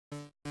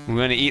We're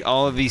going to eat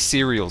all of these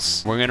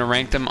cereals. We're going to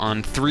rank them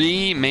on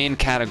 3 main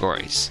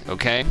categories,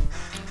 okay?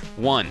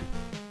 1,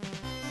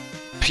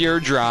 pure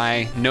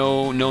dry,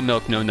 no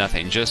milk, no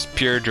nothing. Just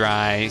pure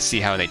dry, see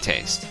how they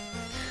taste.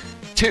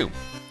 2,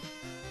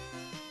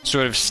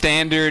 sort of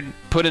standard,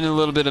 put in a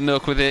little bit of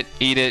milk with it,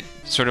 eat it,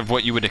 sort of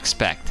what you would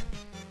expect.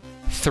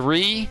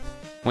 3,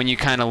 when you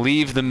kind of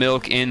leave the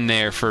milk in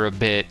there for a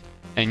bit,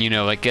 and you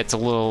know, it gets a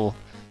little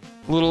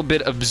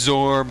bit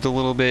absorbed, a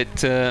little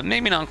bit,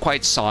 maybe not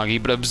quite soggy,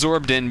 but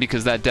absorbed in,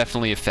 because that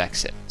definitely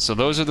affects it. So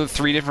those are the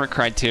 3 different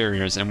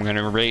criterias, and we're going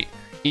to rate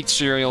each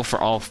cereal for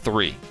all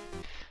 3.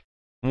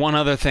 One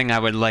other thing I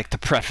would like to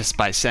preface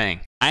by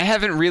saying, I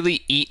haven't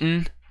really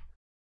eaten,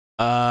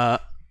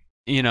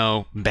 you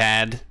know,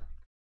 bad,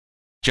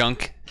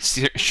 junk,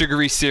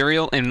 sugary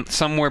cereal in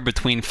somewhere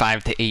between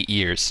 5 to 8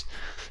 years.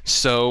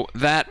 So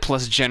that,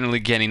 plus generally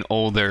getting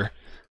older,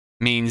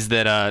 means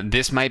that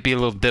this might be a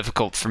little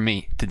difficult for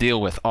me to deal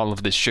with all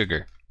of this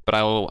sugar, but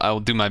I will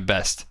do my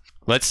best.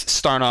 Let's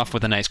start off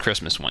with a nice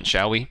Christmas one,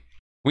 shall we?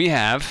 We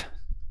have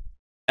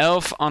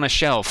Elf on a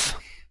Shelf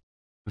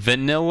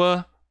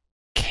vanilla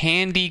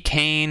candy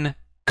cane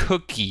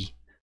cookie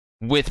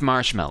with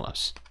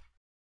marshmallows.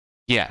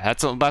 Yeah,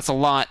 that's a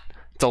lot.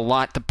 It's a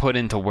lot to put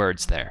into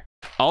words there.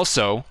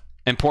 Also,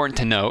 important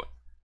to note,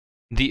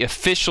 the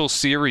official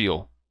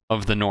cereal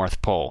of the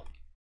North Pole.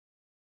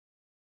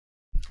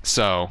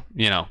 So,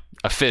 you know,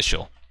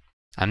 official.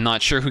 I'm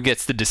not sure who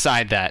gets to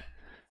decide that,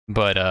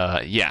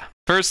 but yeah.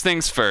 First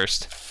things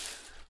first.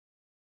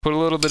 Put a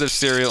little bit of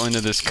cereal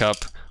into this cup.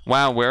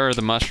 Wow, where are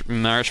the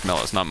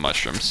marshmallows? Not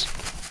mushrooms.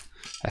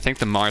 I think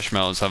the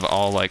marshmallows have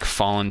all, like,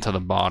 fallen to the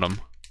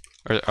bottom.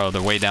 Or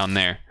they're way down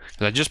there.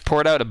 'Cause I just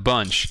poured out a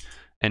bunch,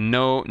 and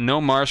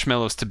no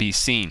marshmallows to be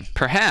seen.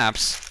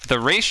 Perhaps the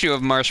ratio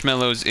of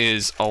marshmallows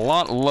is a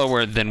lot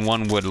lower than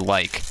one would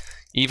like,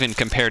 even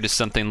compared to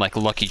something like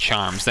Lucky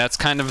Charms. That's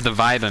kind of the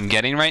vibe I'm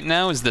getting right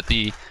now, is that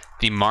the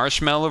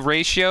marshmallow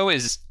ratio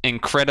is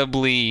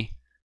incredibly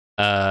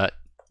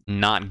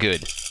not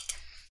good.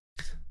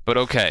 But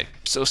okay,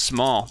 so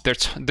small. They're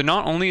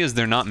not only is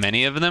there not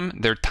many of them,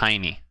 they're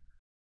tiny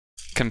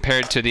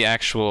compared to the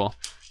actual,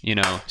 you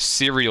know,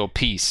 cereal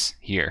piece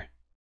here.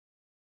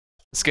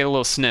 Let's get a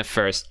little sniff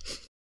first.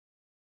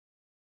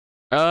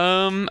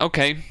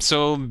 Okay,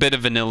 so a bit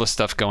of vanilla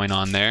stuff going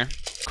on there.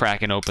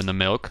 Cracking open the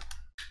milk.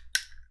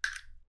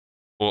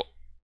 Well,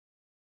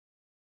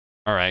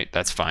 alright,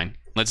 that's fine.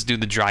 Let's do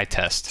the dry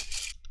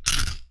test.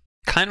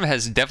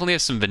 Definitely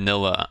has some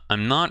vanilla.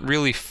 I'm not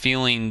really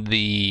feeling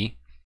the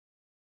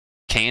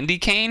candy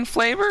cane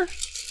flavor.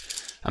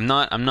 I'm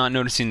not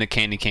noticing the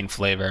candy cane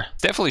flavor.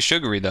 Definitely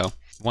sugary though.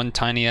 One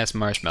tiny ass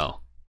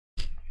marshmallow.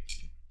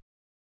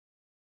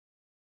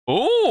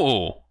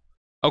 Oh!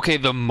 Okay,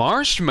 the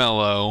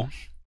marshmallow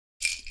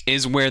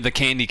is where the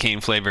candy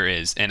cane flavor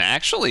is, and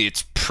actually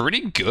it's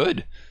pretty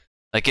good.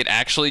 Like, it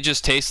actually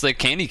just tastes like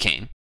candy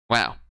cane.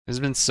 Wow, this has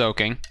been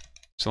soaking.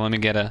 So let me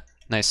get a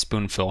nice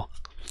spoonful.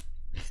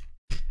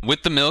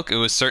 With the milk, it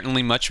was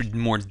certainly much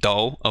more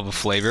dull of a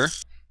flavor,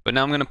 but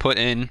now I'm gonna put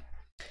in,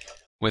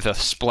 with a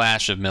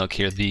splash of milk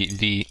here,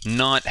 the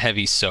not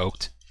heavy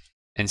soaked,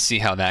 and see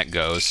how that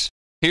goes.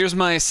 Here's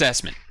my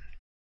assessment.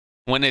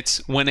 When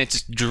it's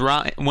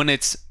dry, when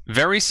it's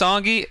very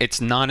soggy,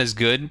 it's not as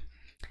good.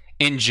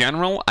 In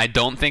general, I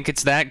don't think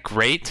it's that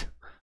great.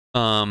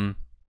 The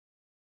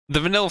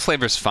vanilla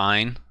flavor's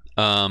fine.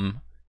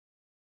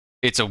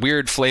 It's a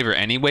weird flavor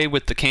anyway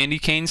with the candy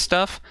cane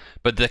stuff,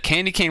 but the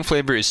candy cane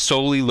flavor is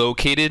solely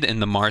located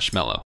in the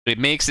marshmallow. It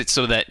makes it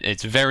so that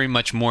it's very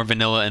much more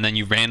vanilla, and then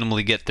you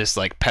randomly get this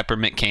like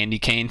peppermint candy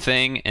cane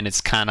thing, and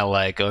it's kind of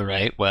like, all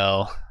right,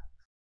 well,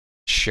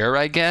 sure,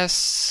 I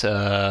guess.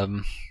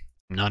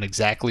 Not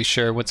exactly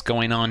sure what's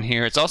going on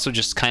here. It's also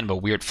just kind of a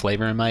weird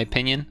flavor in my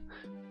opinion.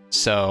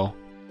 So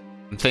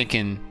I'm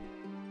thinking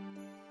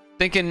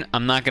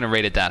I'm not gonna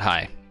rate it that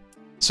high.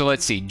 So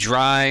let's see,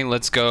 dry,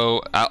 let's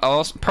go.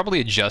 I'll probably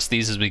adjust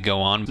these as we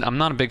go on. I'm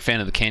not a big fan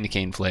of the candy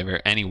cane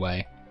flavor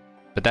anyway,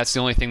 but that's the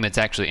only thing that's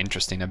actually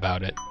interesting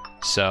about it.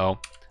 So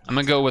I'm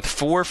gonna go with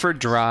 4 for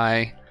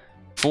dry,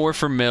 4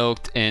 for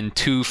milked, and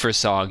 2 for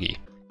soggy.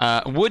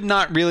 Would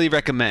not really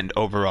recommend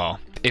overall.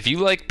 If you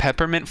like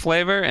peppermint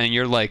flavor and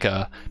you're like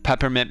a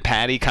peppermint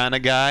patty kind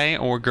of guy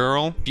or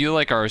girl, if you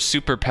like are a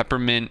super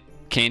peppermint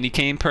candy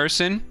cane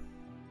person,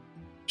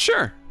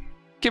 sure,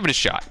 give it a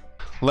shot.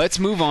 Let's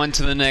move on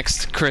to the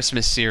next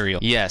Christmas cereal.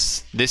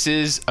 Yes, this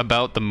is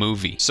about the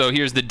movie. So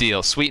here's the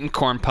deal. Sweetened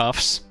corn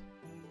puffs,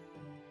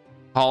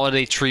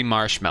 holiday tree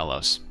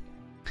marshmallows.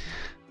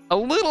 A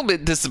little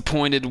bit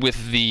disappointed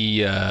with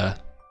the,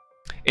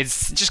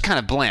 it's just kind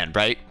of bland,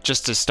 right?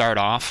 Just to start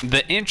off.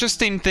 The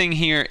interesting thing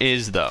here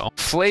is, though,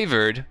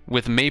 flavored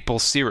with maple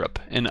syrup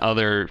and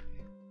other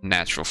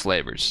natural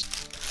flavors.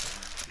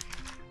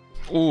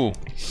 Ooh.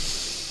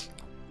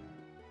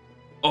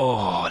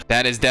 Oh,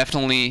 that is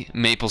definitely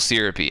maple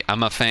syrupy.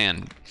 I'm a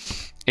fan.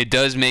 It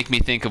does make me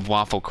think of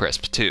Waffle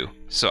Crisp too.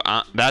 So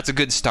that's a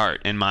good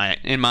start in my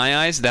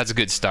eyes. That's a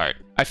good start.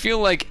 I feel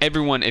like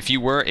everyone, if you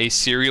were a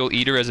cereal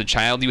eater as a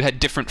child, you had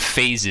different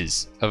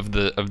phases of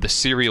the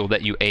cereal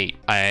that you ate.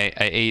 I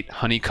ate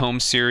honeycomb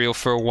cereal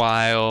for a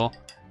while,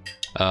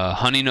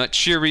 Honey Nut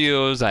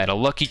Cheerios. I had a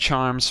Lucky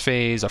Charms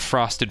phase, a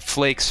Frosted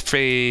Flakes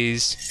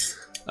phase,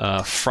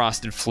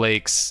 Frosted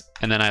Flakes,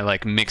 and then I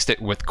like mixed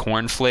it with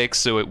Corn Flakes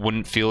so it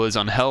wouldn't feel as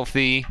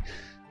unhealthy.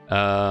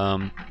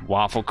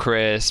 Waffle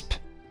Crisp,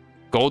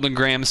 Golden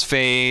Grams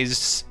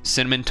phase,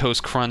 Cinnamon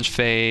Toast Crunch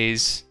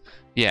phase.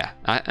 Yeah,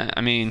 I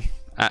mean,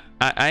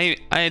 I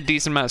had a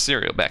decent amount of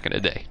cereal back in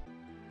the day.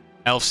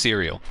 Elf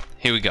cereal.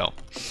 Here we go.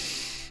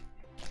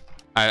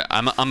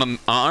 I'm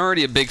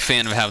already a big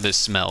fan of how this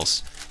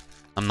smells.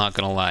 I'm not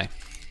gonna lie.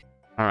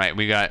 All right,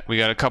 we got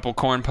a couple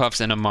corn puffs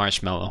and a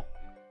marshmallow.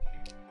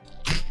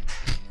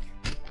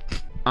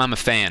 I'm a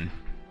fan.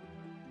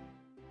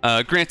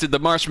 Granted, the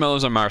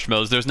marshmallows are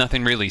marshmallows. There's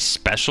nothing really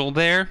special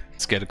there.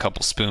 Let's get a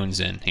couple spoons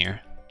in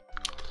here.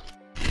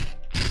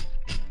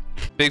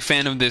 Big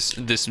fan of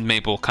this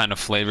maple kind of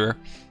flavor.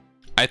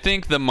 I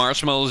think the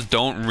marshmallows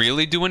don't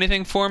really do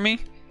anything for me.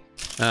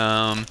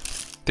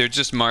 They're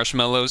just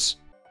marshmallows.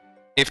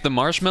 If the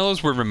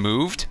marshmallows were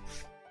removed,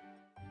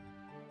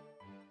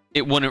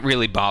 it wouldn't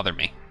really bother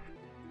me.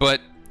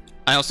 But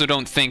I also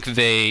don't think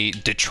they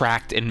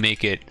detract and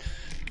make it,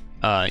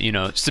 you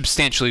know,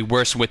 substantially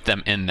worse with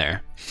them in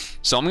there.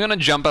 So I'm gonna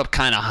jump up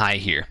kind of high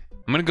here.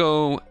 I'm gonna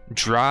go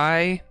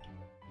dry.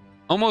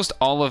 Almost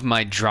all of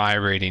my dry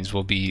ratings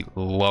will be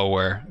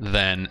lower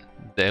than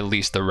at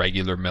least the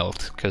regular milk,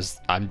 because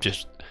I'm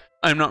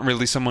not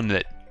really someone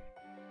that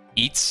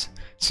eats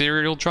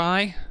cereal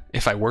dry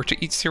if I were to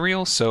eat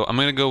cereal. So I'm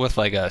gonna go with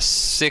like a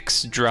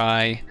 6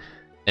 dry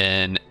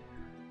and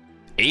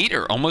 8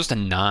 or almost a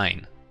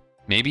 9,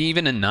 maybe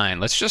even a 9.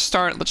 Let's just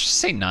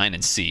say 9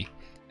 and see.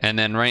 And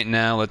then right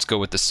now let's go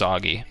with the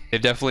soggy.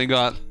 They've definitely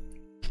got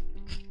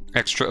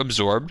extra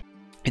absorbed.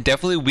 It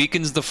definitely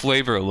weakens the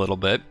flavor a little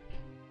bit,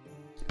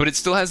 but it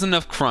still has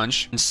enough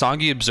crunch. And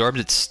soggy absorbed,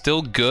 it's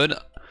still good,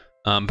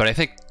 but I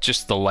think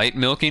just the light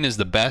milking is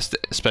the best,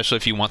 especially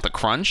if you want the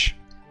crunch.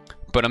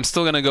 But I'm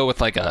still gonna go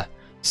with like a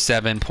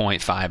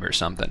 7.5 or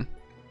something.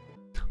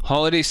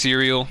 Holiday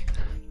cereal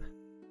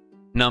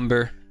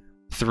number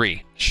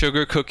 3,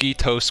 Sugar Cookie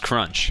Toast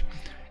Crunch,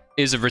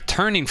 is a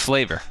returning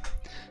flavor.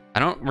 I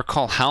don't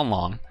recall how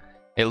long.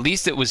 At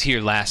least it was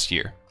here last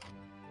year,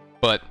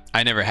 but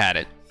I never had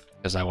it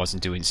because I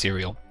wasn't doing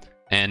cereal.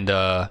 And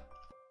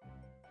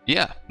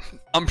yeah,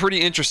 I'm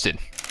pretty interested.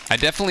 I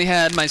definitely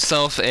had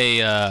myself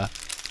a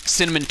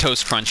Cinnamon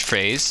Toast Crunch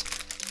phase.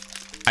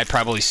 I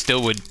probably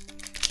still would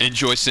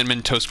enjoy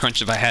Cinnamon Toast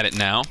Crunch if I had it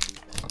now.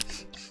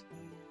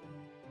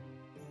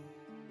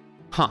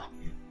 Huh.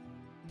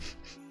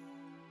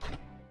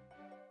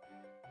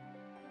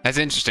 That's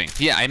interesting.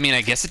 Yeah, I mean,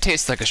 I guess it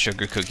tastes like a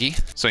sugar cookie.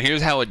 So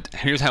here's how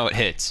it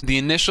hits. The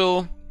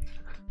initial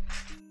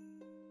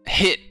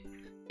hit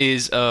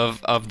is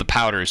of the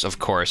powders, of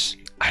course.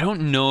 I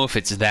don't know if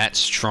it's that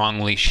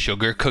strongly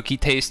sugar cookie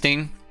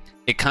tasting.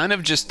 It kind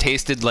of just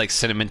tasted like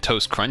Cinnamon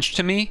Toast Crunch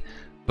to me,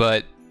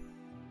 but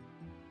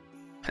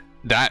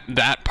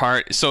that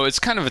part, so it's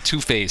kind of a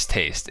two-phase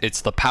taste.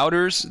 It's the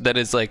powders that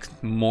is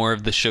like more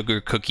of the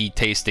sugar cookie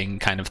tasting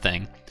kind of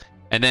thing.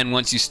 And then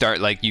once you start,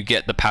 like, you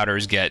get the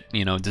powders get,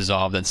 you know,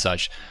 dissolved and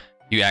such,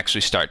 you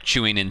actually start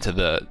chewing into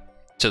the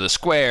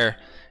square,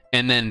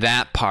 and then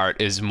that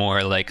part is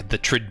more like the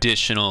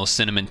traditional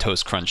Cinnamon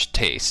Toast Crunch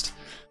taste.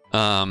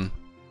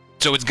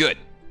 So it's good,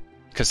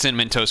 because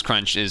Cinnamon Toast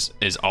Crunch is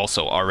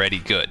also already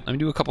good. Let me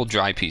do a couple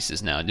dry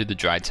pieces now. Do the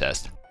dry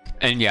test.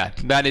 And yeah,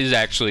 that is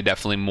actually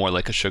definitely more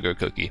like a sugar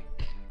cookie.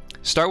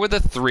 Start with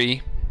a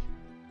 3,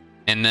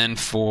 and then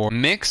for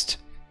mixed,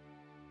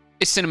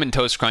 it's Cinnamon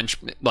Toast Crunch,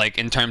 like,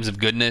 in terms of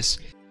goodness.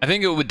 I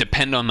think it would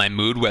depend on my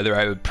mood whether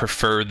I would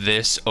prefer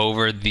this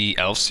over the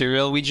Elf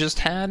cereal we just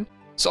had.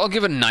 So I'll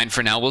give it a 9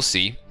 for now, we'll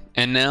see.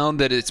 And now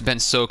that it's been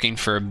soaking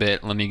for a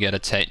bit, let me get a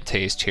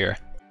taste here.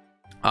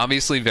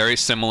 Obviously very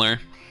similar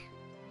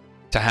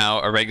to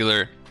how a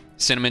regular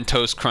Cinnamon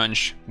Toast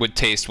Crunch would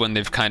taste when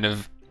they've kind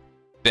of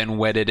been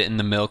wetted in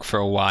the milk for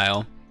a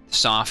while.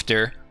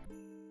 Softer.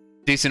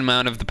 Decent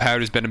amount of the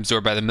powder's been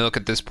absorbed by the milk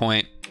at this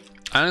point.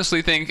 I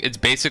honestly think it's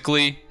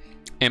basically,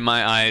 in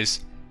my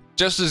eyes,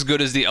 just as good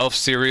as the Elf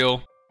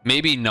cereal.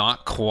 Maybe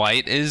not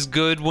quite as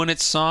good when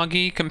it's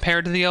soggy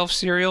compared to the Elf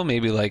cereal.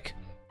 Maybe like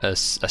a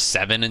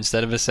 7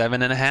 instead of a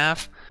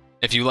 7.5.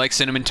 If you like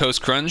Cinnamon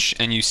Toast Crunch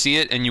and you see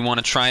it and you want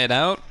to try it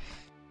out,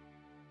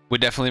 would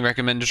definitely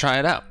recommend to try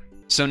it out.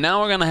 So now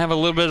we're going to have a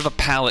little bit of a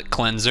palate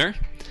cleanser.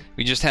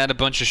 We just had a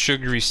bunch of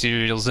sugary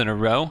cereals in a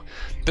row.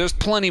 There's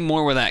plenty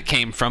more where that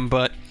came from,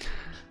 but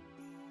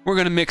we're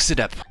going to mix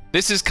it up.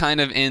 This is kind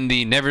of in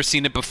the never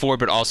seen it before,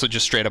 but also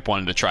just straight up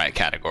wanted to try it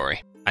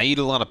category. I eat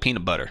a lot of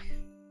peanut butter.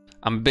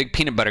 I'm a big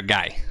peanut butter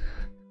guy.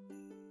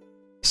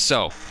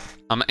 So,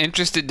 I'm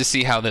interested to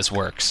see how this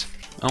works.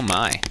 Oh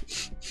my.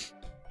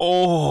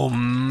 Oh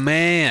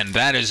man,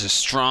 that is a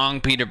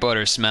strong peanut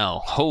butter smell.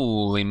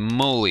 Holy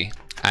moly.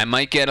 I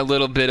might get a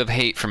little bit of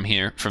hate from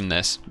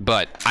this,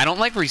 but I don't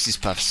like Reese's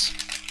Puffs.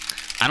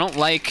 I don't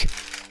like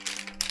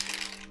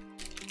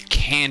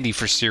handy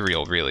for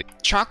cereal, really.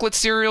 Chocolate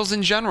cereals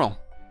in general,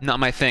 not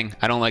my thing.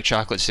 I don't like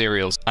chocolate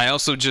cereals. I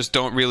also just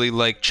don't really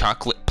like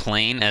chocolate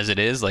plain as it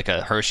is, like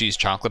a Hershey's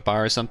chocolate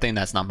bar or something.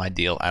 That's not my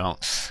deal. I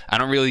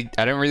don't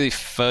really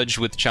fudge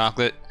with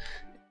chocolate.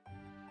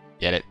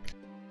 Get it?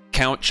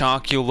 Count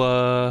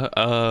Chocula,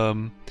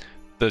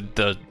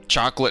 the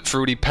chocolate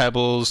Fruity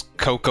Pebbles,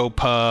 Cocoa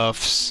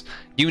Puffs,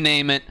 you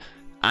name it,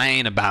 I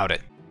ain't about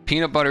it.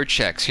 Peanut butter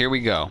Chex, here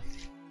we go.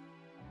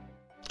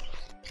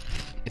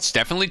 It's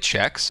definitely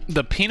Chex.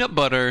 The peanut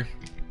butter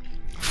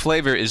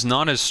flavor is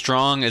not as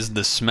strong as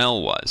the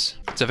smell was.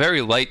 It's a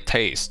very light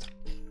taste.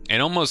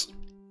 It almost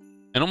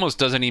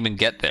doesn't even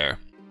get there,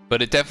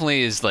 but it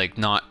definitely is like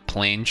not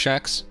plain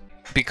Chex.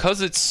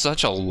 Because it's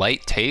such a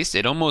light taste,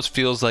 it almost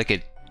feels like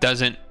it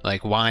doesn't,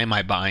 like, why am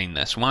I buying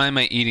this? Why am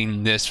I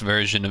eating this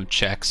version of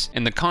Chex?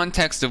 In the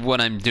context of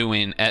what I'm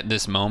doing at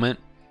this moment,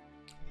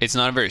 it's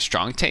not a very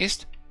strong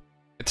taste.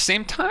 At the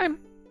same time,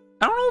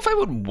 I don't know if I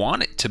would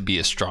want it to be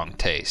a strong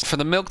taste. For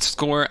the milk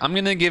score, I'm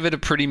gonna give it a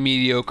pretty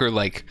mediocre,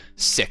 like,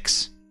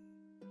 6.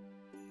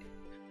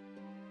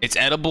 It's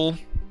edible.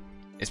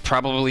 It's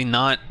probably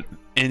not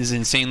as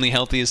insanely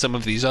healthy as some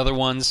of these other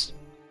ones,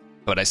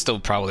 but I still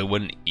probably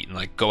wouldn't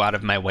go out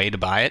of my way to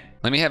buy it.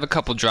 Let me have a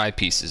couple dry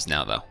pieces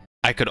now, though.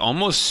 I could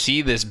almost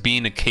see this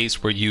being a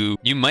case where you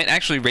might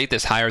actually rate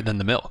this higher than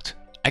the milked.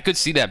 I could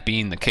see that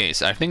being the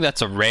case. I think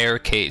that's a rare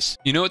case.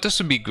 You know what this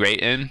would be great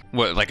in?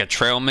 What, like a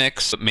trail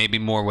mix, but maybe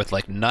more with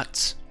like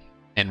nuts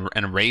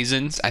and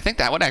raisins. I think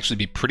that would actually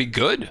be pretty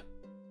good.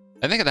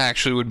 I think that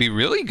actually would be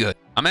really good.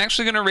 I'm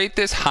actually gonna rate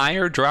this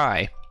higher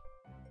dry,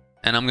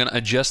 and I'm gonna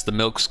adjust the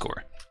milk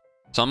score.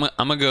 So I'm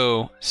gonna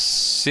go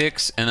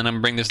 6, and then I'm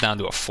gonna bring this down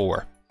to a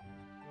 4.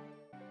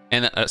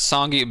 And a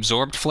soggy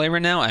absorbed flavor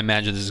now, I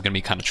imagine this is gonna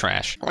be kind of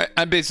trash.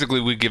 I basically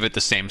would give it the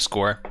same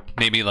score,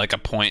 maybe like a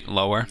point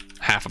lower,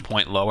 half a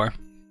point lower.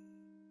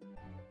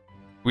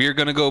 We are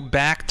gonna go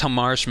back to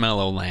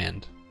Marshmallow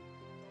Land.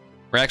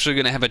 We're actually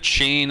gonna have a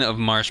chain of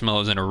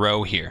marshmallows in a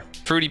row here.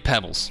 Fruity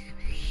Pebbles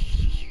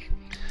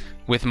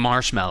with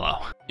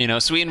marshmallow. You know,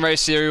 sweetened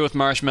rice cereal with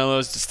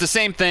marshmallows. It's the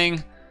same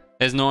thing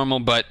as normal,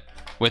 but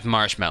with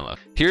marshmallow.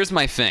 Here's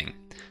my thing.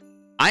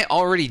 I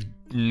already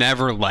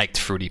never liked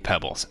Fruity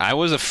Pebbles. I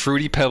was a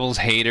Fruity Pebbles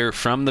hater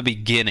from the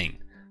beginning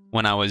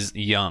when I was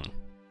young.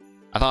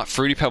 I thought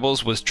Fruity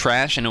Pebbles was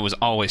trash, and it was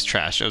always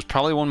trash. It was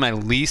probably one of my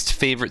least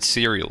favorite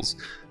cereals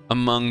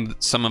among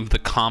some of the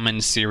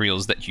common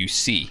cereals that you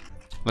see.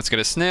 Let's get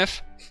a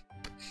sniff.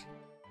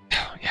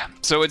 Yeah,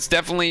 so it's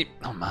definitely,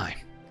 oh my.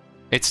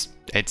 It's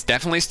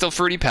definitely still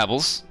Fruity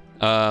Pebbles.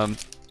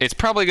 It's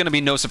probably gonna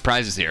be no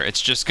surprises here.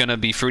 It's just gonna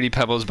be Fruity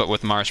Pebbles, but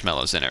with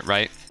marshmallows in it,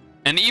 right?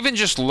 And even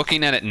just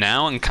looking at it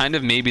now, and kind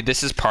of maybe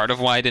this is part of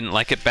why I didn't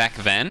like it back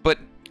then, but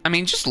I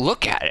mean, just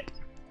look at it.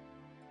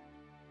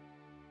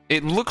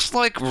 It looks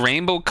like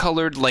rainbow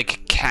colored,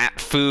 like cat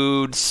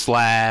food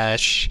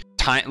slash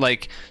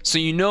like, so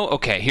you know,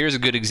 okay, here's a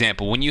good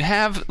example. When you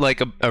have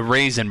like a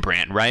Raisin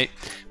Bran, right?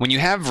 When you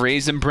have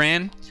Raisin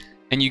Bran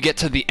and you get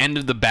to the end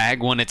of the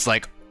bag when it's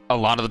like a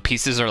lot of the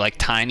pieces are like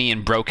tiny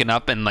and broken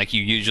up, and like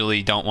you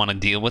usually don't want to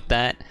deal with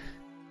that.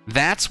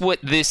 That's what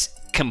this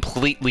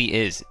completely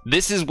is.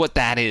 This is what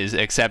that is,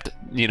 except,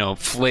 you know,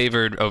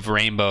 flavored of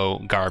rainbow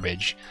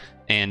garbage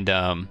and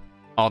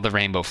all the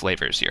rainbow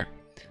flavors here.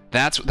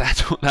 That's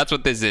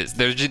what this is.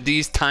 There's just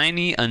these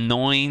tiny,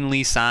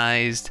 annoyingly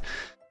sized,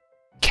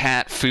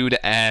 cat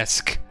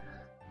food-esque,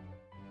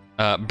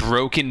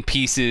 broken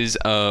pieces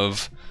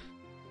of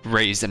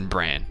Raisin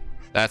Bran.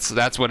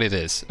 That's what it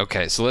is.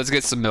 Okay, so let's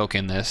get some milk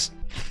in this.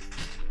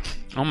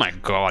 Oh my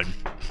god.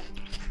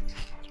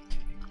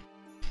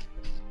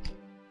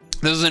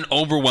 This is an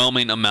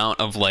overwhelming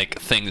amount of like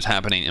things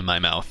happening in my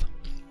mouth.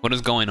 What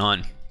is going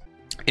on?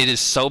 It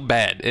is so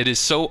bad. It is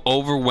so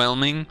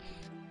overwhelming,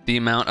 the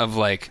amount of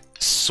like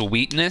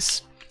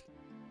sweetness.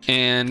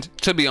 And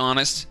to be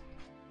honest,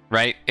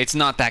 right, it's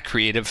not that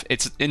creative.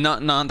 It's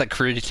not that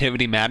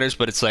creativity matters,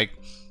 but it's like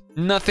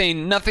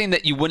nothing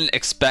that you wouldn't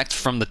expect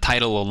from the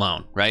title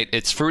alone, right?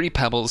 It's Fruity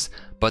Pebbles,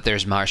 but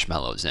there's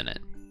marshmallows in it.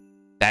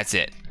 That's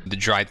it. The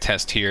dry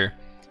test here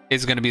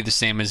is going to be the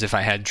same as if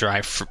I had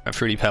dry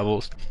Fruity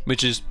Pebbles,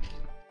 which is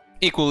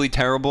equally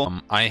terrible.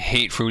 I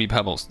hate Fruity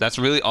Pebbles. That's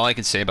really all I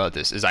can say about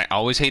this, is I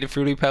always hated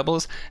Fruity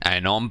Pebbles, and I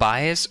know I'm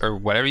biased, or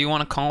whatever you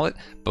want to call it,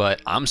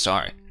 but I'm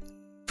sorry.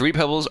 Fruity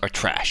Pebbles are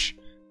trash.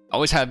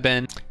 Always have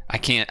been. I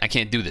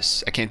can't do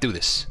this. I can't do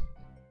this.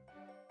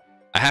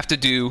 I have to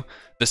do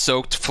the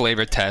soaked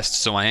flavor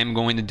test, so I am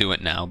going to do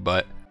it now,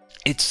 but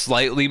it's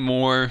slightly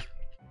more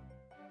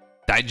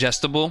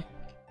digestible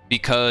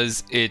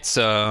because it's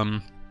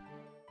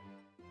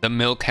the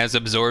milk has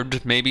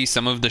absorbed maybe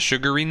some of the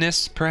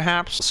sugariness,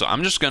 perhaps. So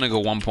I'm just gonna go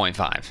 1.5.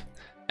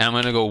 And I'm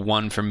gonna go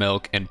 1 for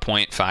milk and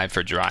 0.5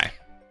 for dry.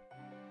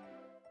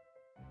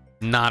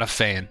 Not a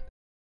fan.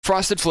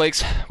 Frosted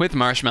Flakes with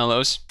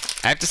marshmallows.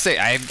 I have to say,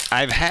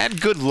 I've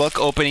had good luck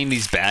opening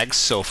these bags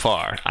so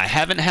far. I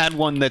haven't had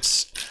one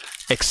that's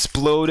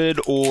exploded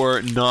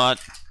or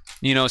not.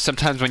 You know,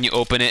 sometimes when you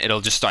open it,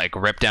 it'll just like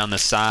rip down the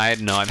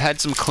side. No, I've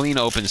had some clean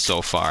opens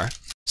so far.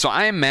 So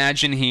I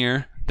imagine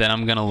here that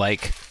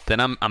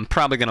I'm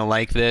probably gonna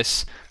like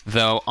this,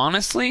 though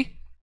honestly,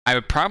 I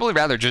would probably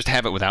rather just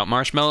have it without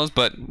marshmallows,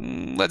 but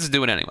let's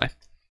do it anyway.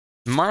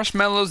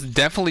 Marshmallows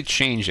definitely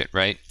change it,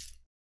 right?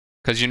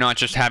 Because you're not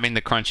just having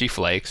the crunchy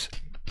flakes.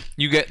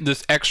 You get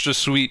this extra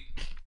sweet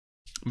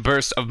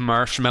burst of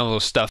marshmallow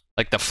stuff.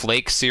 Like the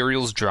flake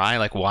cereal's dry,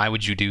 like why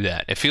would you do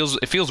that? It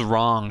feels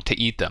wrong to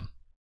eat them.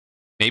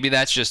 Maybe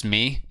that's just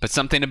me, but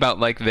something about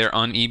like their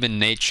uneven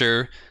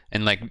nature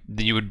and like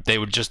they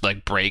would just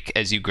like break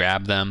as you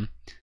grab them.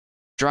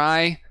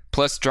 Dry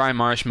plus dry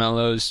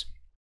marshmallows,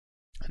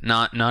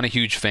 not a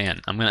huge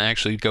fan. I'm gonna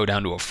actually go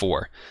down to a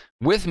 4.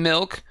 With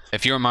milk,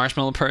 if you're a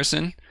marshmallow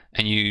person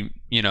and you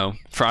know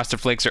Frosted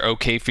Flakes are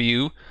okay for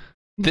you,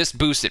 this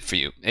boosts it for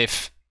you.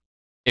 If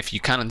you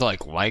kind of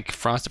like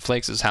Frosted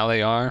Flakes is how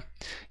they are,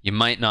 you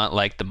might not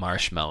like the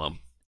marshmallow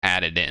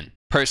added in.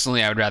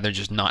 Personally, I would rather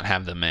just not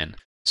have them in.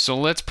 So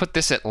let's put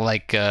this at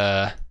like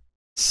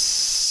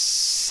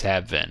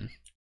 7.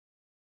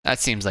 That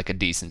seems like a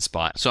decent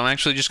spot. So I'm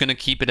actually just going to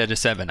keep it at a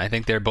 7. I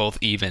think they're both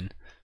even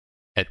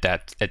at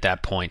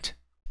that point.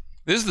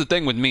 This is the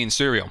thing with me and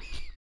cereal.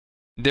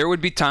 There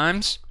would be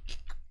times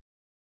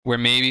where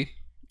maybe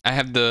I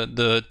have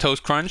the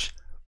Toast Crunch,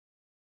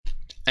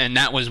 and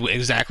that was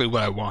exactly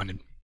what I wanted.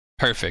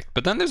 Perfect.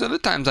 But then there's other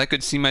times I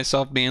could see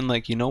myself being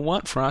like, you know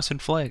what, Frosted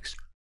Flakes.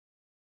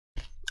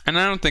 And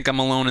I don't think I'm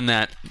alone in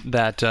that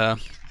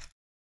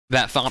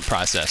thought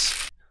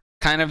process.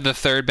 Kind of the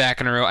third back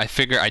in a row, I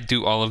figure I'd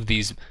do all of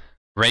these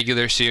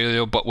regular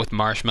cereal, but with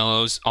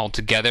marshmallows all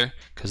together,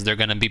 because they're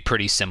going to be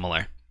pretty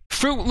similar.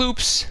 Fruit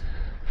Loops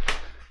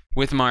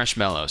with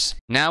marshmallows.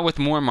 Now with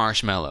more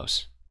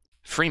marshmallows.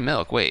 Free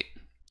milk. Wait,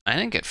 I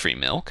didn't get free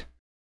milk.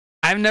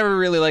 I've never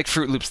really liked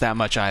Fruit Loops that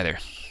much either.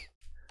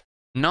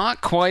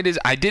 Not quite as...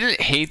 I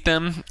didn't hate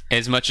them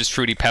as much as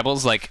Fruity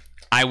Pebbles. Like,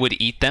 I would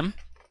eat them.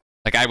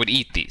 Like, I would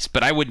eat these,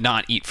 but I would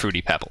not eat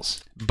Fruity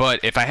Pebbles. But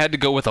if I had to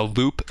go with a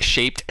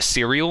loop-shaped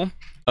cereal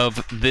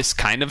of this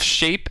kind of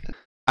shape,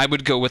 I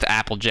would go with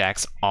Apple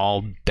Jacks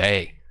all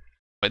day.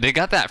 But they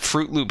got that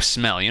Fruit Loop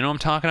smell. You know what I'm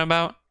talking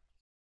about?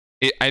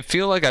 I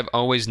feel like I've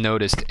always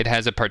noticed it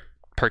has a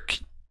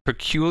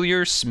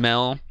peculiar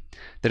smell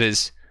that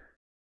is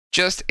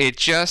just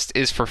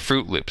is for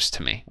Fruit Loops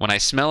to me. When I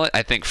smell it,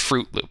 I think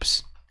Fruit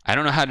Loops. I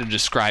don't know how to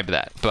describe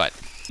that, but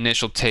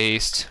initial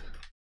taste.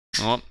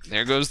 Oh,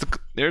 there goes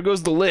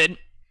the lid.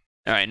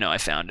 All right, no, I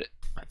found it.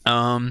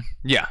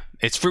 Yeah,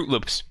 it's Fruit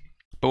Loops,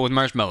 but with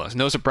marshmallows.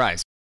 No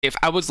surprise. If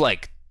I was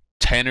like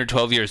 10 or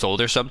 12 years old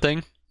or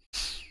something,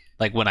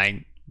 like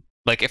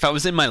if I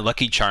was in my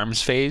Lucky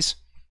Charms phase,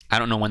 I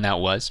don't know when that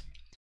was,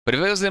 but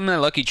if I was in my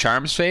Lucky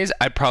Charms phase,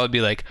 I'd probably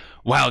be like,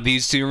 wow,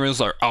 these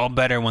cereals are all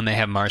better when they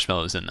have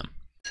marshmallows in them.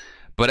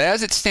 But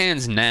as it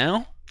stands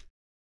now,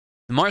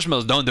 the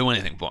marshmallows don't do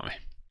anything for me.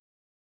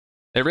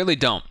 They really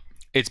don't.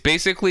 It's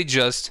basically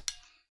just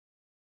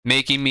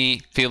making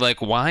me feel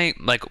like, why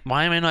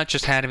am I not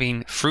just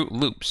having Fruit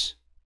Loops?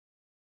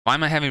 Why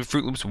am I having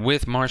Fruit Loops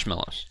with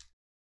marshmallows?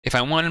 If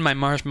I wanted my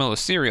marshmallow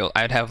cereal,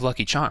 I'd have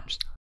Lucky Charms.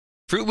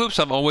 Fruit Loops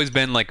have always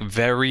been like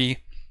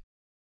very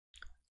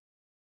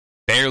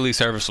barely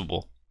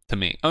serviceable to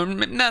me. No,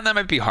 that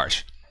might be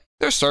harsh.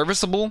 They're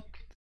serviceable,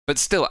 but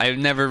still,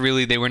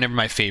 they were never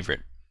my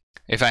favorite.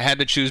 If I had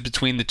to choose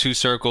between the two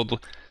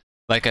circled,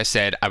 like I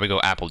said, I would go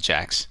Apple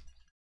Jacks.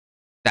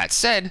 That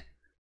said,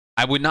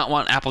 I would not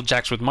want Apple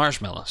Jacks with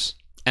marshmallows.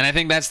 And I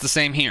think that's the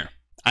same here.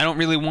 I don't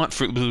really want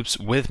Fruit Loops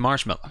with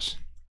marshmallows.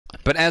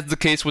 But as the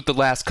case with the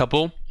last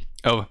couple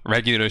of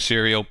regular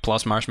cereal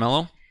plus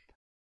marshmallow,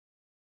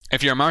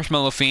 if you're a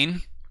marshmallow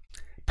fiend,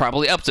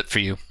 probably ups it for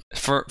you.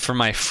 For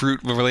my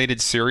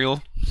fruit-related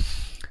cereal,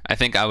 I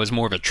think I was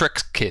more of a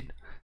Trix kid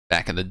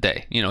back in the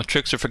day. You know,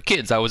 Trix are for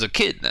kids. I was a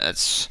kid.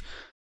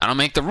 I don't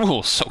make the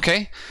rules,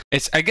 okay?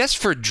 I guess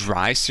for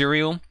dry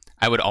cereal,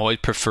 I would always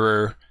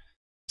prefer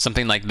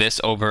something like this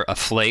over a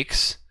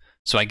Flakes.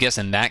 So I guess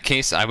in that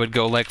case, I would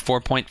go like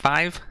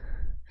 4.5.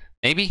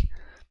 Maybe.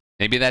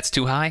 Maybe that's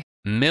too high.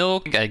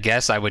 Milk, I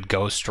guess I would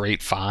go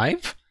straight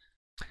 5.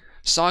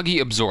 Soggy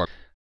Absorb.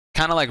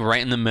 Kind of like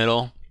right in the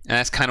middle. And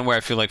that's kind of where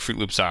I feel like Fruit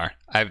Loops are.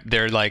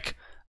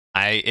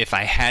 If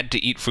I had to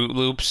eat Fruit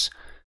Loops,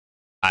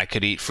 I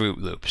could eat Fruit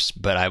Loops.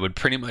 But I would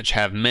pretty much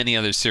have many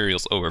other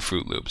cereals over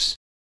Fruit Loops.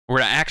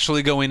 We're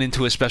actually going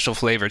into a special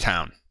flavor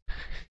town.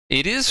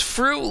 It is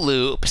Fruit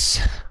Loops.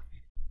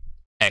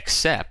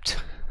 Except,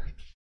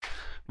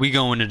 we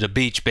going to the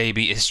beach,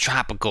 baby. It's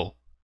tropical.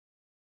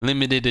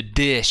 Limited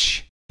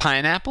edition.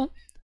 Pineapple,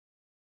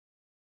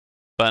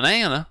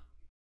 banana,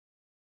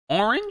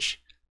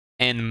 orange,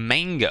 and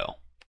mango.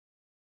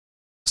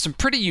 Some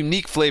pretty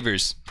unique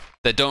flavors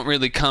that don't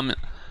really come,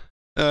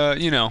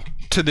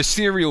 to the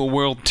cereal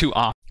world too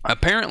often.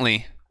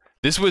 Apparently,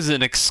 this was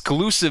an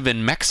exclusive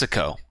in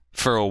Mexico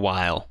for a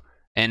while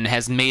and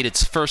has made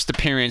its first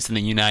appearance in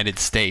the United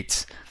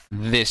States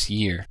this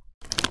year.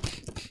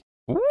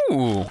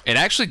 Ooh, it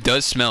actually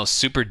does smell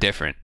super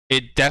different.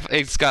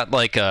 It's got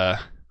like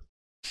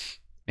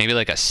maybe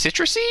like a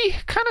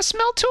citrusy kind of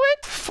smell to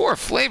it. 4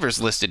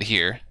 flavors listed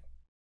here,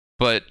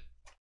 but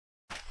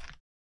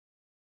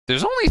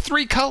there's only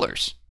 3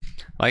 colors.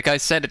 Like I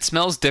said, it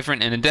smells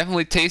different and it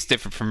definitely tastes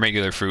different from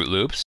regular Fruit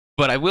Loops.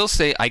 But I will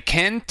say I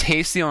can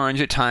taste the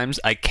orange at times.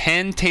 I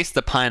can taste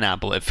the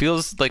pineapple. It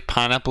feels like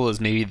pineapple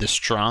is maybe the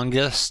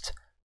strongest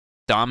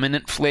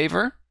dominant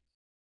flavor.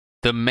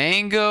 The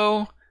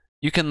mango,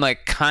 you can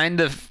like kind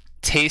of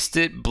taste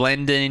it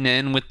blending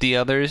in with the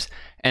others.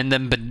 And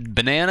then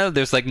banana,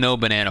 there's like no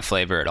banana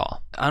flavor at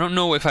all. I don't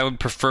know if I would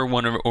prefer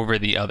one over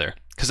the other,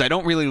 because I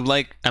don't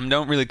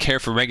really care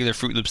for regular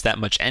Fruit Loops that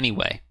much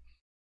anyway.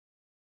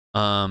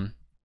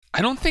 I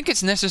don't think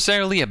it's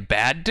necessarily a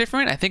bad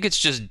different. I think it's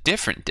just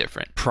different.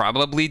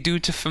 Probably due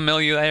to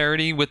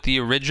familiarity with the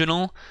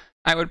original.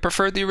 I would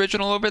prefer the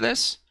original over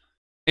this.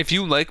 If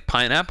you like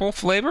pineapple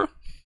flavor,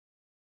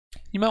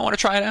 you might want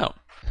to try it out.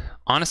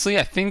 Honestly,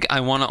 I think I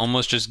want to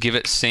almost just give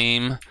it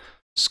same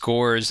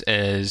scores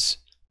as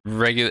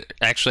regular.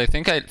 Actually, I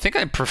think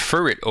I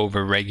prefer it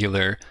over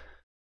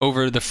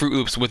the Fruit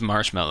Loops with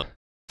marshmallow.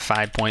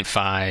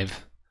 5.5.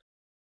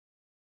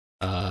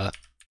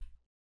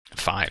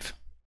 5.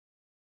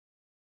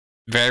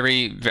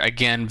 Very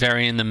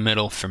in the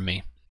middle for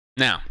me.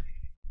 Now,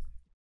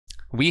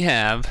 we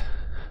have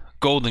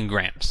Golden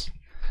Grams.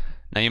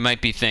 Now you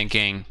might be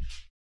thinking,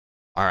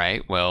 all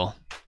right, well,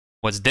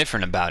 what's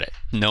different about it?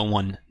 No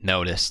one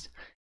noticed.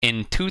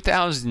 In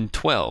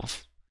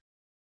 2012,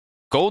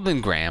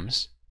 Golden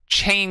Grams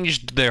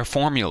changed their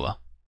formula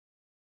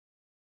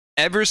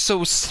ever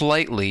so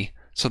slightly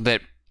so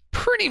that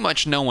pretty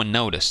much no one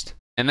noticed.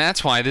 And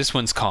that's why this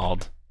one's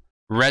called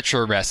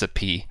Retro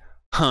Recipe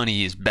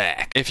Honey is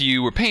Back. If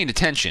you were paying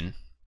attention,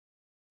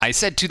 I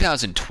said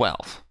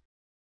 2012.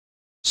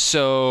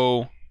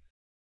 So,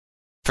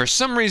 for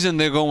some reason,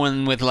 they're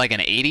going with like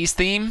an 80s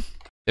theme.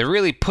 They're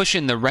really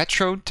pushing the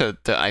retro to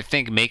I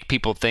think, make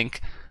people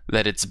think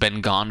that it's been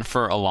gone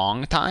for a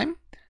long time.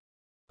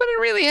 But it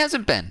really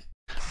hasn't been.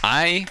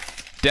 I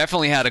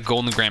definitely had a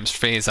Golden Grams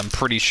phase, I'm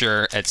pretty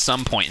sure, at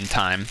some point in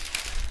time.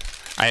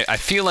 I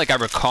feel like I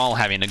recall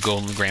having a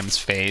Golden Grams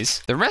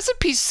phase. The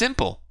recipe's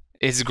simple.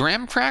 It's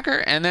graham cracker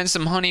and then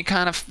some honey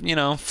kind of,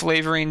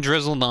 flavoring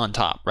drizzled on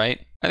top, right?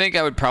 I think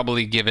I would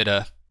probably give it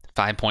a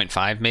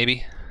 5.5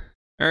 maybe.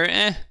 Or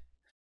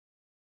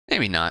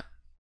maybe not.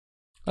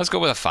 Let's go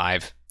with a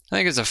 5. I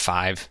think it's a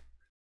 5.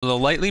 The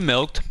lightly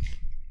milked,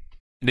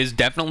 it is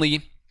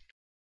definitely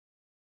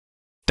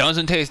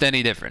doesn't taste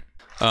any different.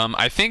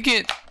 I think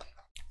it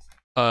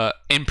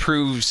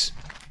improves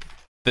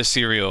the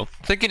cereal.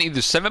 I'm thinking either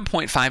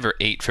 7.5 or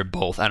 8 for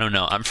both. I don't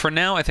know. For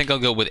now, I think I'll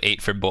go with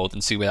 8 for both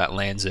and see where that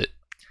lands it.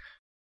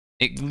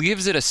 It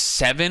gives it a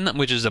 7,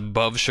 which is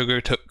above Sugar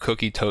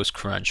Cookie Toast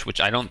Crunch, which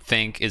I don't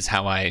think is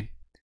how I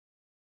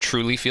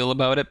truly feel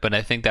about it, but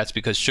I think that's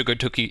because Sugar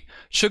Cookie,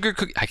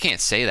 I can't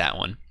say that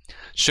one.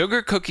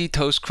 Sugar Cookie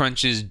Toast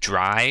Crunch's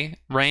dry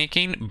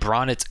ranking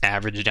brought its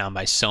average down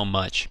by so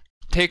much.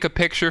 Take a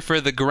picture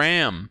for the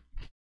gram.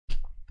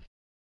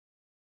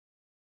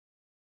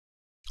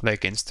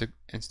 Like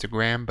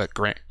Instagram, but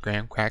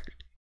graham cracker.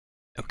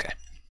 Okay.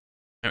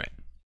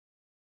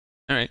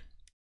 Alright.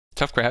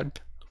 Tough crowd.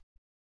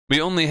 We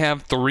only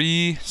have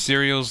 3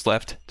 cereals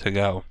left to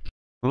go.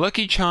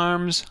 Lucky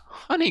Charms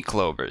Honey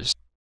Clovers.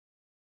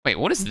 Wait,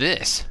 what is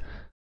this?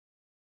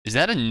 Is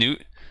that a new...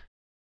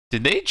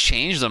 Did they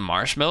change the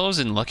marshmallows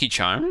in Lucky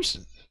Charms?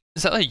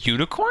 Is that like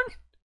unicorn?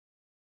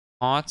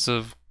 Lots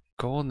of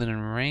golden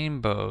and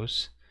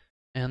rainbows.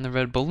 And the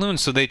red balloon.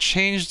 So they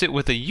changed it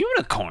with a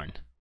unicorn.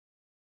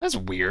 That's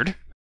weird.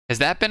 Has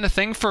that been a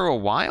thing for a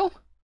while?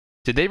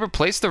 Did they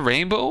replace the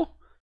rainbow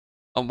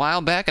a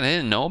while back and I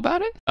didn't know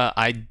about it?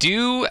 I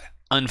do,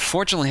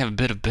 unfortunately, have a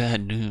bit of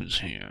bad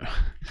news here.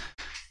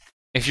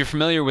 If you're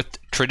familiar with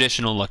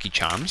traditional Lucky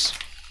Charms,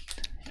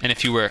 and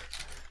if you were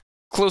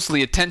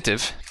closely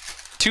attentive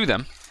to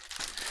them,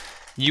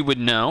 you would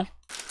know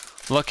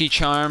Lucky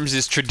Charms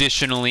is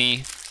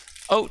traditionally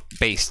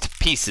oat-based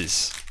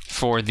pieces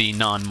for the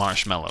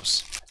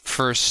non-marshmallows.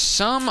 For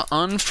some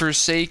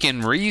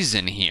unforsaken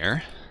reason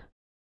here,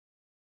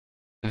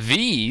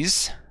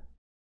 these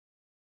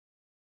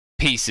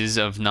pieces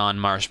of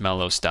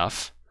non-marshmallow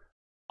stuff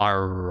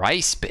are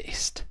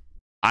rice-based.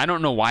 I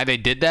don't know why they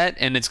did that,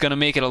 and it's going to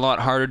make it a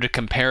lot harder to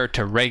compare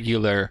to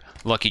regular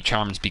Lucky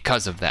Charms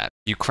because of that.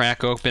 You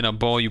crack open a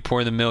bowl, you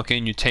pour the milk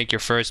in, you take your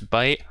first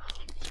bite.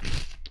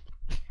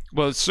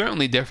 Well, it's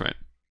certainly different.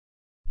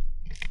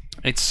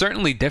 It's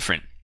certainly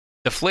different.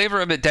 The flavor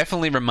of it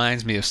definitely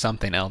reminds me of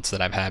something else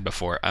that I've had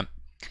before.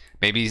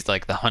 Maybe it's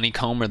like the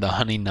honeycomb or the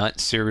honey nut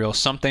cereal,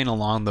 something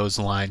along those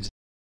lines.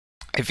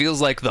 It feels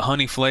like the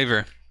honey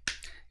flavor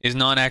is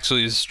not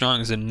actually as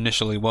strong as it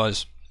initially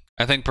was.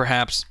 I think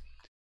perhaps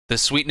the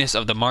sweetness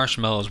of the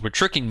marshmallows were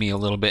tricking me a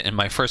little bit in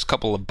my first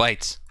couple of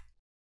bites.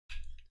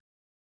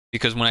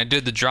 Because when I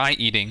did the dry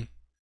eating,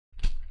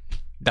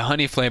 the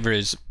honey flavor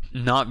is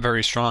not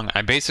very strong.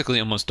 I basically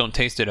almost don't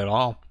taste it at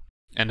all.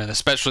 And then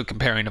especially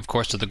comparing, of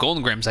course, to the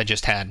Golden Grams I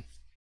just had.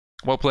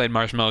 Well played,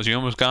 Marshmallows. You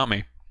almost got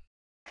me.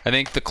 I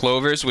think the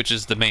Clovers, which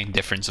is the main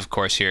difference, of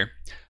course, here.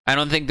 I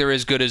don't think they're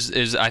as good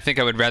as I think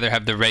I would rather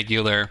have the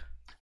regular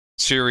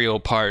cereal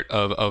part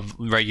of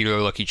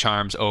regular Lucky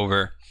Charms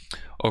over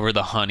over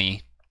the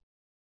honey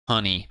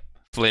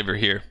flavor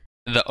here.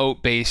 The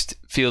oat-based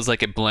feels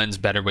like it blends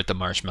better with the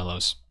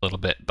marshmallows a little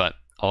bit, but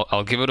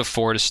I'll give it a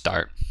 4 to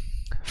start.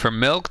 For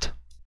milked,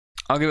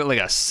 I'll give it like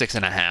a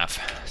 6.5.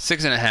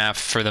 6.5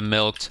 for the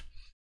milked,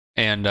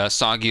 and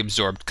soggy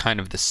absorbed, kind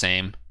of the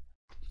same.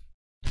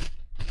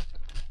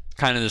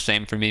 Kind of the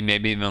same for me,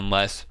 maybe even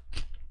less.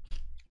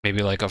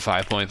 Maybe like a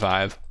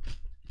 5.5.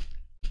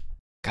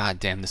 God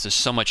damn, this is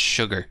so much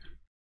sugar.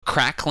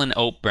 Cracklin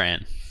Oat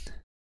Bran.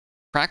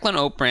 Cracklin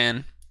Oat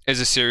Bran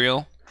is a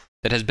cereal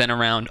that has been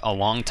around a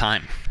long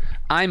time.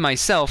 I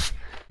myself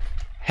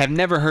have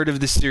never heard of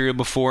this cereal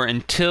before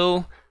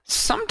until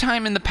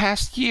sometime in the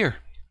past year.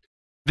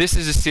 This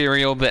is a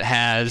cereal that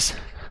has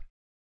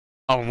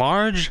a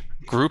large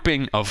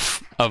grouping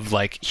of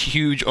like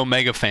huge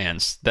Omega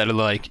fans that are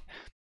like,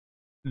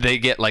 they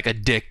get like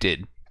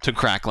addicted to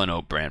Cracklin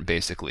Oat Bran,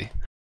 basically.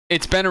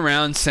 It's been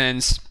around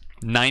since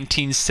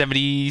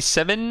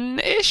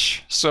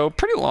 1977-ish, so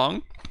pretty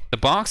long. The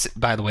box,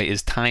 by the way,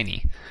 is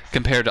tiny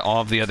compared to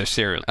all of the other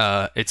cereal.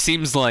 It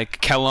seems like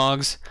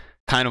Kellogg's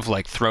kind of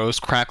like throws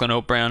Cracklin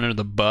Oat Bran under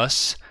the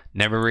bus,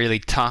 never really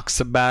talks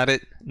about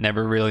it,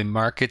 never really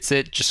markets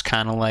it, just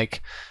kind of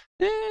like,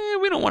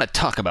 we don't want to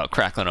talk about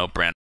Cracklin Oat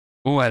Bran.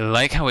 Ooh, I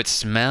like how it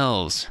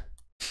smells.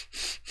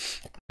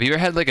 Have you ever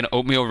had like an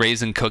oatmeal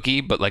raisin cookie,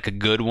 but like a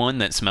good one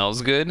that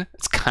smells good?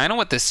 It's kind of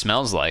what this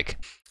smells like.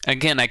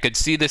 Again, I could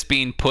see this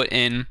being put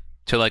in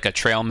to like a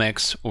trail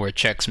mix or a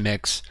Chex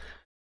mix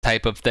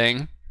type of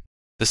thing.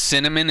 The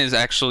cinnamon is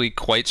actually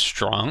quite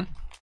strong.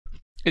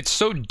 It's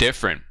so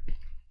different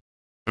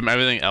from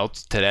everything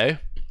else today,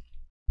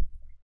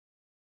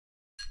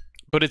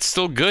 but it's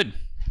still good.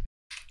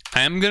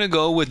 I am gonna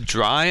go with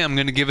dry. I'm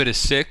gonna give it a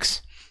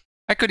 6.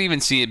 I could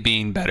even see it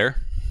being better.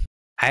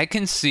 I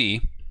can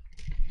see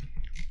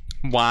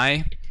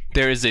why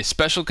there is a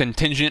special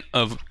contingent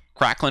of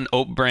Cracklin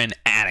Oat Bran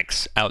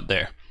addicts out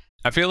there.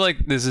 I feel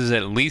like this is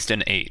at least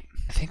an 8.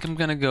 I think I'm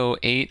gonna go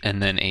 8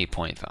 and then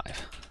 8.5.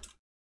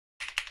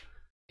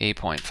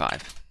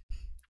 8.5.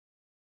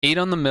 8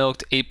 on the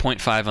milked,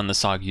 8.5 on the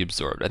soggy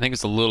absorbed. I think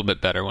it's a little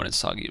bit better when it's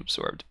soggy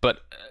absorbed,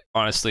 but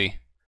honestly,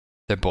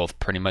 they're both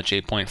pretty much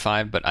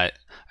 8.5. But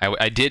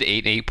I did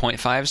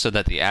 8.5 so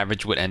that the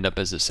average would end up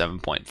as a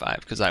 7.5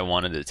 because I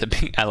wanted it to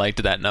be. I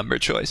liked that number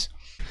choice.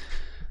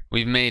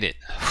 We've made it.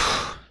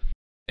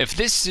 If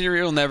this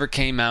cereal never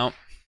came out,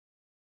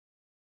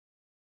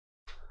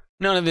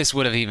 none of this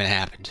would have even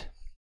happened.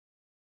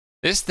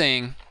 This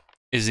thing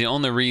is the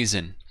only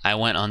reason I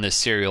went on this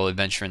cereal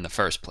adventure in the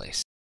first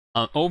place.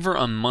 Over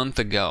a month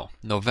ago,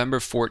 November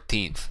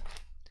 14th,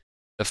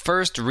 the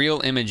first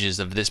real images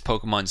of this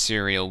Pokemon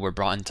cereal were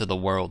brought into the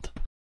world.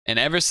 And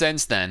ever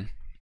since then,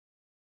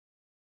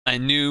 I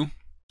knew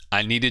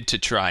I needed to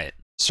try it.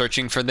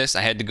 Searching for this,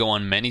 I had to go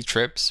on many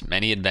trips,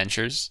 many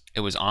adventures. It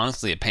was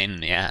honestly a pain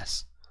in the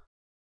ass.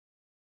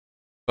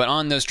 But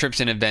on those trips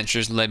and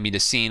adventures led me to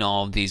seeing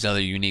all of these other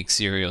unique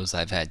cereals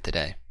I've had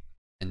today.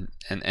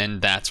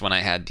 And that's when I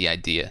had the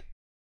idea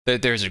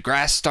that there's a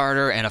grass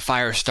starter and a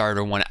fire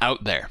starter one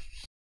out there.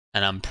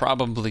 And I'm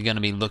probably going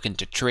to be looking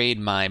to trade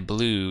my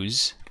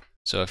blues.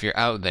 So if you're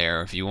out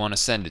there, if you want to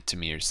send it to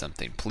me or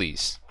something,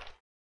 please.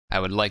 I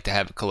would like to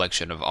have a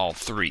collection of all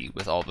 3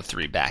 with all the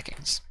 3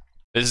 backings.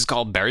 This is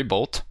called Berry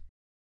Bolt.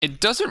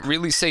 It doesn't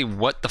really say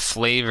what the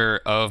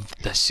flavor of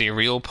the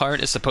cereal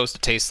part is supposed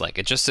to taste like.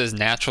 It just says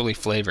naturally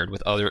flavored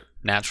with other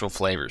natural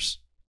flavors.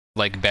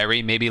 Like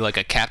berry, maybe like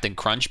a Captain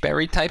Crunch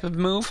berry type of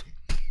move.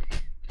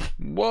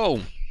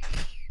 Whoa.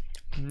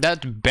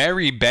 That's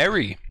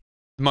berry.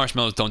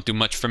 Marshmallows don't do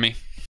much for me.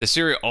 The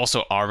cereal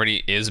also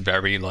already is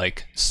very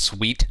like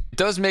sweet. It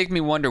does make me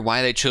wonder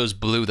why they chose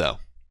blue though.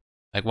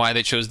 Like why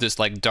they chose this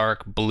like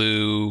dark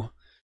blue,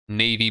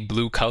 navy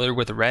blue color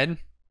with red.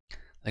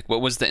 Like,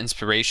 what was the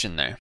inspiration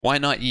there? Why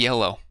not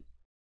yellow?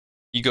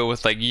 You go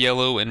with, like,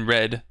 yellow and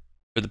red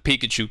for the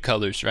Pikachu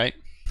colors, right?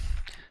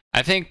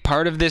 I think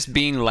part of this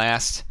being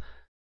last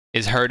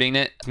is hurting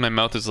it. My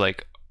mouth is,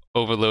 like,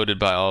 overloaded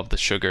by all of the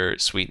sugar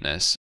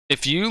sweetness.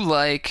 If you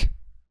like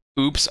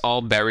Oops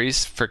All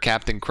Berries for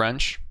Captain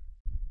Crunch,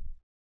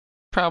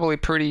 probably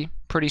pretty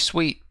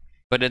sweet.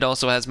 But it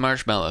also has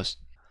marshmallows.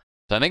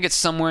 So I think it's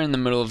somewhere in the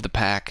middle of the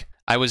pack.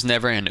 I was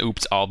never an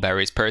Oops All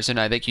Berries person.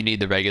 I think you need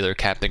the regular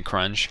Captain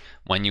Crunch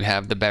when you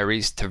have the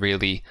berries to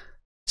really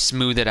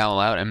smooth it all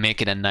out and make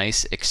it a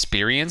nice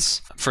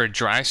experience. For a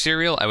dry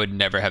cereal, I would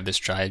never have this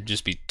dry. It'd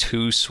just be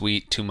too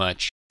sweet, too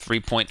much.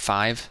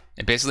 3.5.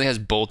 It basically has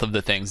both of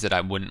the things that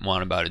I wouldn't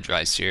want about a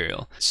dry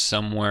cereal.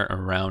 Somewhere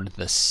around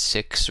the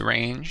 6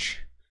 range.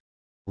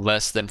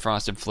 Less than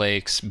Frosted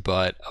Flakes,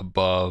 but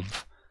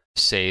above,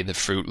 say, the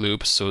Fruit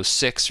Loops. So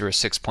 6 or a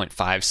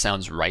 6.5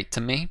 sounds right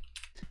to me.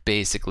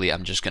 Basically,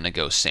 I'm just going to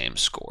go same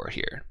score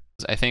here.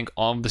 I think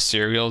all of the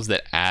cereals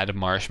that add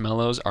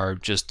marshmallows are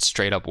just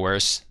straight up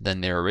worse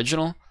than their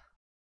original.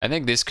 I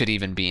think this could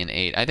even be an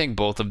 8. I think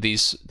both of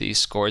these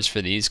scores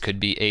for these could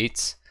be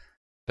 8s,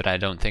 but I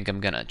don't think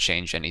I'm going to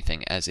change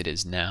anything as it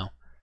is now,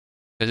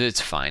 because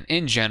it's fine.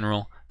 In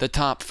general, the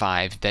top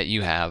 5 that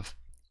you have: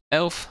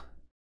 Elf,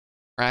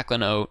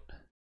 Cracklin Oat,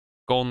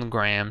 Golden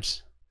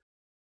Grams,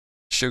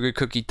 Sugar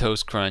Cookie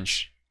Toast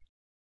Crunch,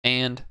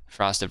 and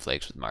Frosted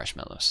Flakes with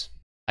marshmallows.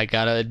 I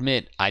gotta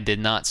admit, I did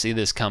not see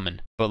this coming,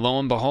 but lo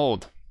and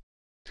behold,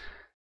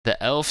 the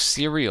Elf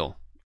cereal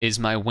is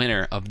my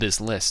winner of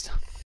this list.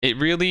 It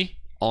really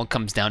all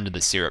comes down to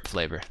the syrup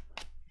flavor.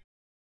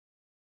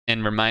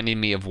 And reminding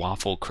me of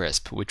Waffle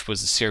Crisp, which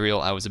was a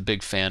cereal I was a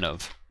big fan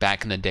of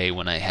back in the day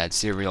when I had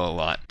cereal a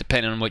lot.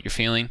 Depending on what you're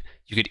feeling,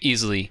 you could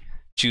easily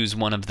choose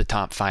one of the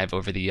top 5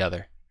 over the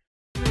other.